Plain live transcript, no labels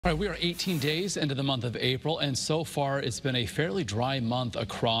All right, we are 18 days into the month of April, and so far it's been a fairly dry month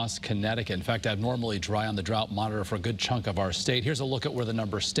across Connecticut. In fact, abnormally dry on the drought monitor for a good chunk of our state. Here's a look at where the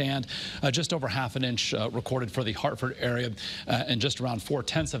numbers stand. Just over ½ an inch recorded for the Hartford area, and just around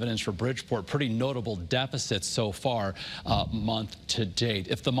 4/10 of an inch for Bridgeport. Pretty notable deficits so far month to date.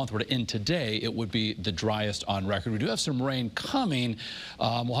 If the month were to end today, it would be the driest on record. We do have some rain coming.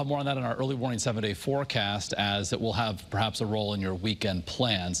 We'll have more on that in our early warning 7-day forecast, as it will have perhaps a role in your weekend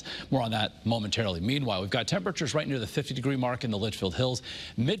plans. More on that momentarily. Meanwhile, we've got temperatures right near the 50-degree mark in the Litchfield Hills,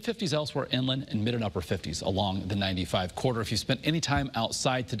 mid-50s elsewhere inland, and mid and upper 50s along the 95 corridor. If you spent any time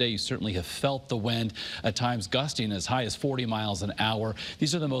outside today, you certainly have felt the wind, at times gusting as high as 40 miles an hour.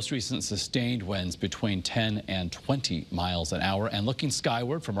 These are the most recent sustained winds, between 10 and 20 miles an hour. And looking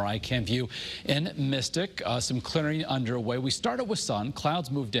skyward from our ICAM view in Mystic, some clearing underway. We started with sun,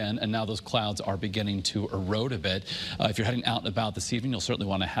 clouds moved in, and now those clouds are beginning to erode a bit. If you're heading out and about this evening, you'll certainly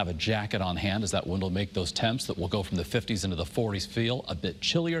want to have a jacket on hand, as that wind will make those temps that will go from the 50s into the 40s feel a bit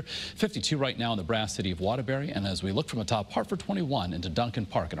chillier. 52 right now in the brass city of Waterbury, and as we look from atop Hartford 21 into Duncan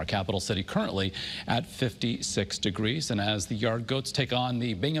Park in our capital city, currently at 56 degrees. And as the Yard Goats take on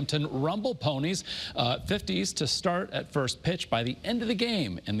the Binghamton Rumble Ponies, 50s to start at first pitch, by the end of the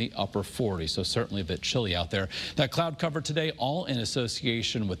game in the upper 40s. So certainly a bit chilly out there. That cloud cover today, all in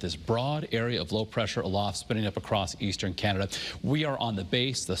association with this broad area of low pressure aloft spinning up across eastern Canada. We are on the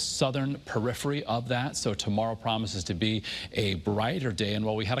base, the southern periphery of that, so tomorrow promises to be a brighter day. And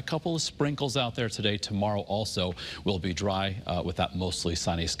while we had a couple of sprinkles out there today, tomorrow also will be dry with that mostly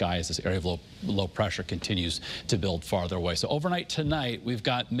sunny sky as this area of low pressure continues to build farther away. So overnight tonight, we've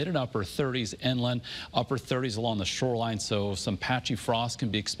got mid and upper 30s inland, upper 30s along the shoreline, so some patchy frost can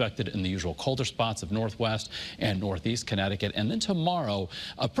be expected in the usual colder spots of northwest and northeast Connecticut. And then tomorrow,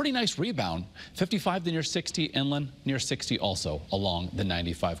 a pretty nice rebound, 55 to near 60 inland, near 60 also along the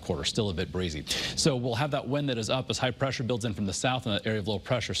 95 corridor, still a bit breezy. So we'll have that wind that is up as high pressure builds in from the south, and that area of low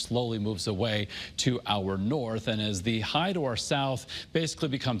pressure slowly moves away to our north. And as the high to our south basically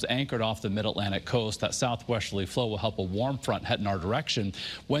becomes anchored off the mid-Atlantic coast, that southwesterly flow will help a warm front head in our direction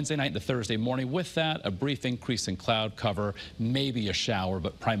Wednesday night into Thursday morning. With that, a brief increase in cloud cover, maybe a shower,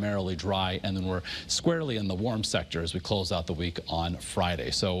 but primarily dry. And then we're squarely in the warm sector as we close out the week on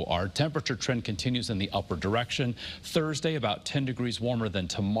Friday. So our temperature trend continues in the upward direction. Thursday, about 10 degrees warmer than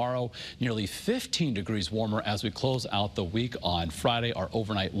tomorrow, nearly 15 degrees warmer as we close out the week on Friday. Our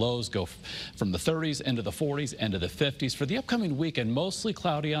overnight lows go from the 30s into the 40s, into the 50s. For the upcoming weekend, mostly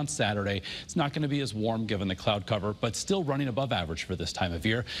cloudy on Saturday. It's not going to be as warm given the cloud cover, but still running above average for this time of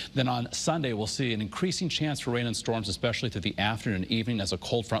year. Then on Sunday, we'll see an increasing chance for rain and storms, especially through the afternoon and evening as a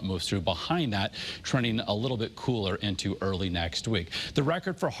cold front moves through. Behind that, trending a little bit cooler into early next week. The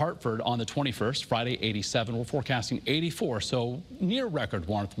record for Hartford on the 21st, Friday, 87. We're forecasting 84, so near record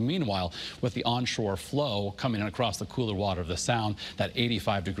warmth. Meanwhile, with the onshore flow coming in across the cooler water of the Sound, that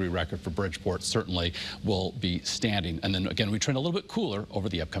 85-degree record for Bridgeport certainly will be standing. And then again, we trend a little bit cooler over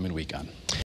the upcoming weekend.